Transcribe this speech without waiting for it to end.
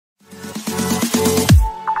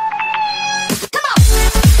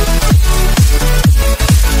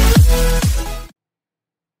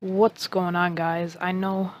What's going on, guys? I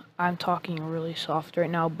know I'm talking really soft right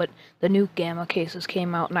now, but the new Gamma cases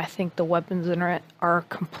came out, and I think the weapons in it are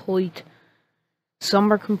complete.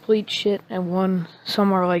 Some are complete shit, and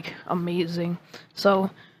some are like amazing.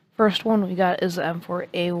 So, first one we got is the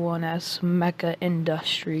M4A1S Mecha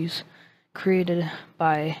Industries, created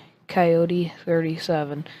by Coyote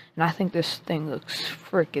 37, and I think this thing looks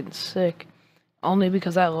freaking sick. Only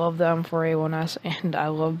because I love the M4A1S and I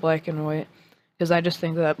love black and white. Because I just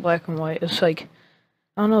think that black and white is like,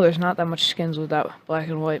 I don't know, there's not that much skins with that black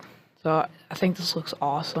and white. So I think this looks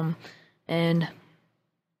awesome. And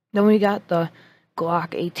then we got the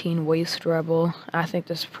Glock 18 Waste Rebel. I think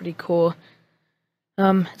this is pretty cool.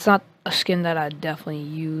 It's not a skin that I'd definitely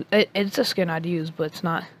use. It's a skin I'd use, but it's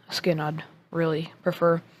not a skin I'd really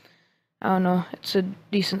prefer. I don't know, it's a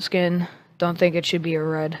decent skin. Don't think it should be a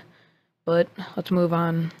red. But let's move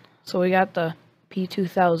on. So we got the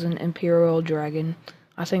P2000 Imperial Dragon.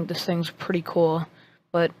 I think this thing's pretty cool,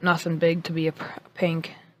 but nothing big to be a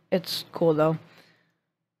pink. It's cool though.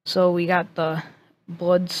 So we got the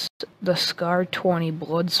Scar 20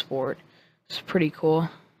 Bloodsport. It's pretty cool.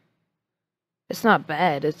 It's not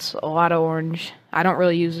bad. It's a lot of orange. I don't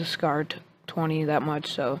really use the Scar 20 that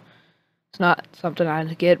much, so it's not something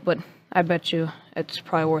I'd get, but I bet you it's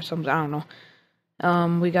probably worth something. I don't know.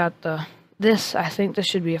 We got I think this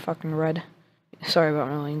should be a fucking red. Sorry about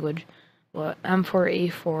my language. But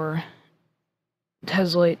M4A4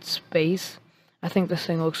 Tessellate Space. I think this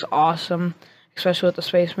thing looks awesome, especially with the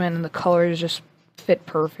spaceman, and the colors just fit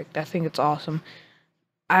perfect. I think it's awesome.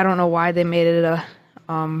 I don't know why they made it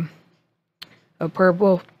a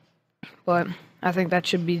purple, but I think that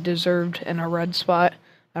should be deserved in a red spot.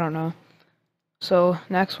 I don't know. So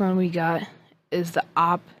next one we got is the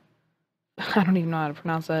I don't even know how to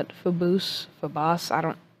pronounce that. Fabas. I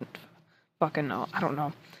don't fucking know. I don't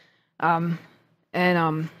know. I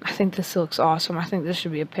think this looks awesome. I think this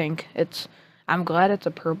should be a pink. I'm glad it's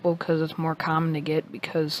a purple because it's more common to get,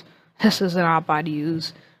 because this is an op I'd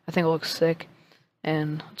use. I think it looks sick.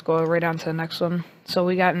 And let's go right on to the next one. So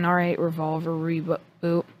we got an R8 revolver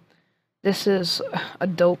reboot. This is a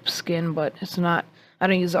dope skin, but it's not. I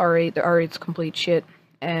don't use the R8. The R8's complete shit.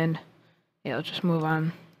 And yeah, let's just move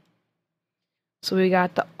on. So we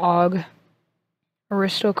got the AUG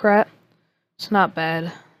Aristocrat. It's not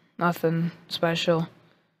bad. Nothing special.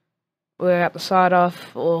 We got the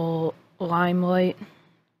sawed-off Limelight.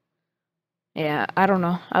 Yeah, I don't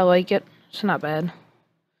know. I like it. It's not bad.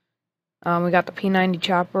 We got the P90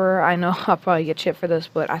 Chopper. I know I'll probably get shit for this,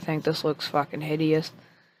 but I think this looks fucking hideous.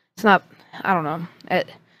 It's not. I don't know. I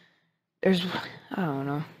don't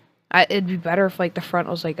know. It'd be better if like the front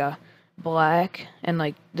was like a black and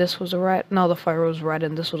like this was a red. No, the fire was red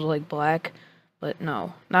and this was like black. But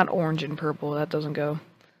no, not orange and purple. That doesn't go.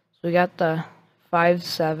 So we got the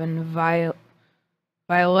 5.7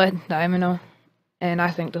 Violet Diamond, and I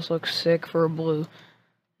think this looks sick for a blue.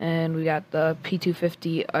 And we got the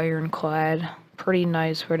P250 Ironclad. Pretty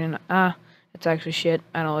nice. It's actually shit.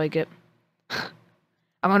 I don't like it.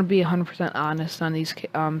 I'm gonna be 100% honest on these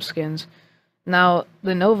skins. Now,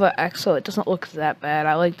 the Nova EXO, it doesn't look that bad.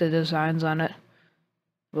 I like the designs on it,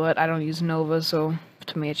 but I don't use Nova, so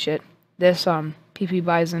to me it's shit. This PP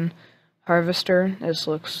Bison Harvester, this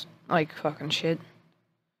looks like fucking shit.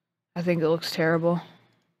 I think it looks terrible.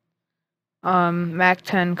 Mac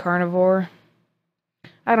 10 Carnivore.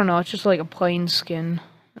 I don't know, it's just like a plain skin.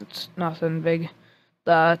 It's nothing big.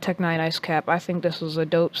 The Tech 9 Ice Cap, I think this was a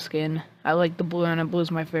dope skin. I like the blue, and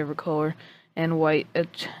blue's my favorite color. And white,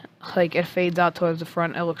 it fades out towards the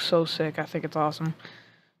front. It looks so sick. I think it's awesome.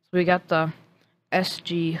 So we got the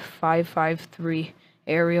SG553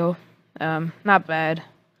 Aerial. Not bad.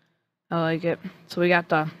 I like it. So we got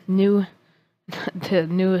the new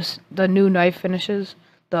knife finishes.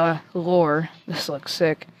 The Lore. This looks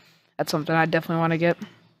sick. That's something I definitely want to get.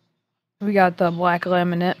 We got the black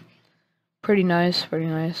laminate. Pretty nice. Pretty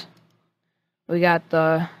nice. We got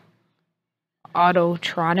the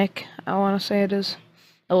Autotronic, I want to say it is.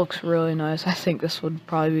 It looks really nice. I think this would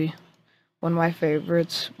probably be one of my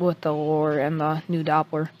favorites with the Lore and the new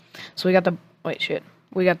Doppler. So we got the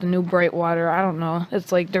we got the new Brightwater. I don't know.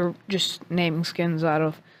 It's like they're just naming skins out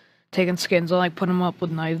of taking skins and like putting them up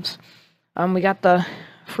with knives. We got the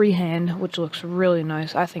Freehand, which looks really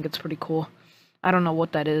nice. I think it's pretty cool. I don't know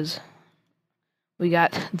what that is. We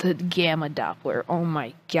got the Gamma Doppler. Oh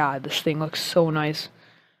my god, this thing looks so nice.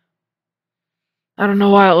 I don't know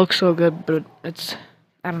why it looks so good, but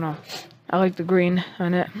I don't know. I like the green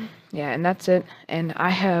on it. Yeah, and that's it. And I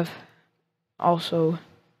have also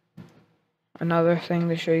another thing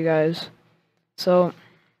to show you guys. So,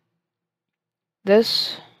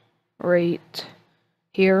 this right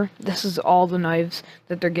here, this is all the knives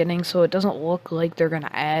that they're getting, so it doesn't look like they're gonna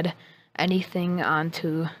add anything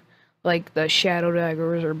onto like the shadow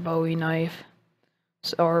daggers or Bowie knife,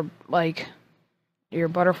 or like your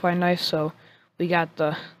butterfly knife. So we got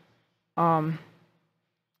the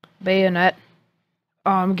bayonet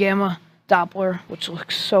gamma Doppler, which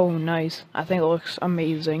looks so nice. I think it looks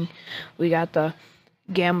amazing. We got the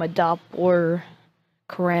gamma Doppler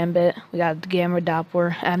karambit. We got the gamma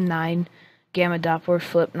Doppler M9 gamma Doppler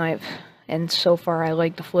flip knife, and so far I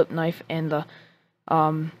like the flip knife and the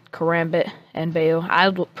karambit and bayo. I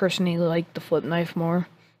personally like the flip knife more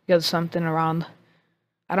because something around,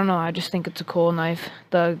 I don't know, I just think it's a cool knife.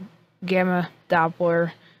 The gamma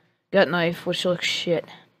Doppler gut knife, which looks shit.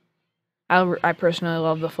 I personally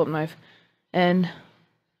love the flip knife, and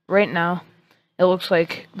right now it looks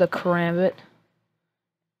like the karambit,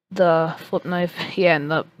 the flip knife, yeah, and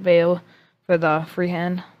the bayo for the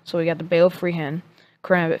freehand. So we got the bayo freehand,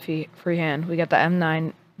 karambit freehand. We got the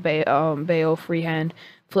M9 bayo freehand,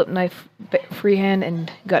 flip knife freehand, and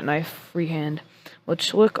gut knife freehand,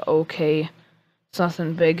 which look okay. It's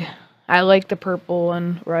nothing big. I like the purple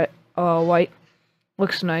and white.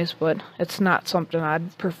 Looks nice, but it's not something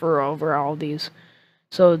I'd prefer over all these.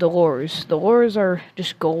 So the lures are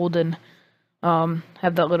just gold and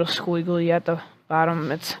have that little squiggly at the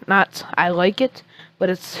bottom. It's not, I like it, but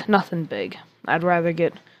it's nothing big. I'd rather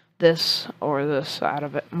get this or this out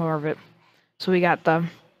of it, more of it. So we got the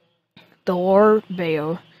lure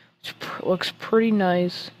bayo, which looks pretty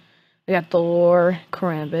nice. We got the lure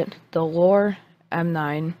karambit, the lure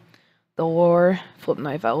M9, the lure flip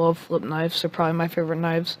knife. I love flip knives. They're probably my favorite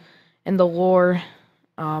knives. And the lure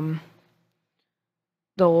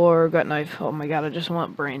gut knife. Oh my god, I just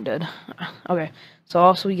went brain dead. Okay, so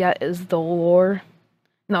also we got is the lure.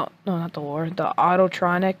 No, not the lure. The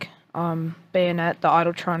Autotronic bayonet, the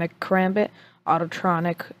Autotronic karambit,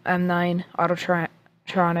 Autotronic M9,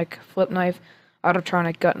 Autotronic flip knife,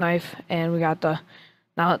 Autotronic gut knife, and we got the.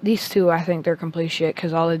 Now these two, I think they're complete shit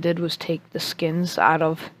because all they did was take the skins out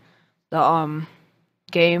of the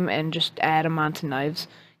game and just add them onto knives.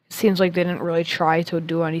 It seems like they didn't really try to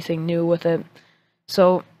do anything new with it.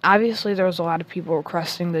 So obviously there was a lot of people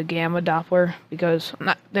requesting the gamma Doppler because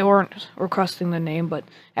they weren't requesting the name, but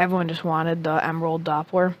everyone just wanted the emerald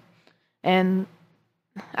Doppler, and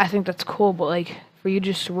I think that's cool. But like for you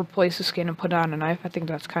just to replace the skin and put on a knife, I think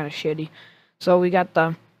that's kind of shitty. So we got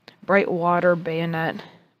the Brightwater bayonet,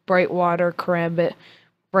 Brightwater karambit,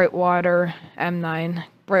 Brightwater M9,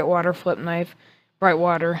 Brightwater flip knife,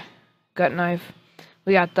 Brightwater gut knife.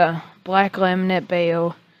 We got the black laminate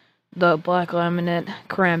bayo, the black laminate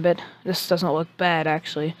karambit. This doesn't look bad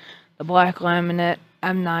actually. The black laminate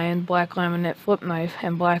M9, black laminate flip knife,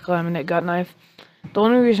 and black laminate gut knife. The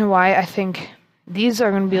only reason why I think these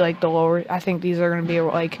are going to be like the lower, I think these are going to be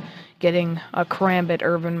like getting a karambit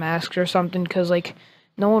urban masks or something, because like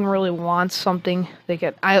no one really wants something they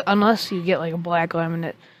get, unless you get like a black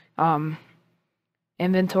laminate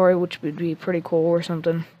inventory, which would be pretty cool, or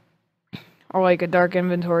something, or like a dark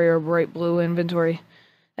inventory or a bright blue inventory.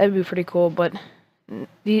 That'd be pretty cool, but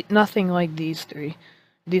nothing like these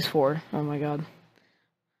four. Oh my god.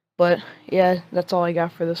 But yeah, that's all I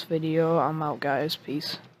got for this video. I'm out, guys.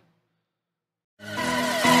 Peace.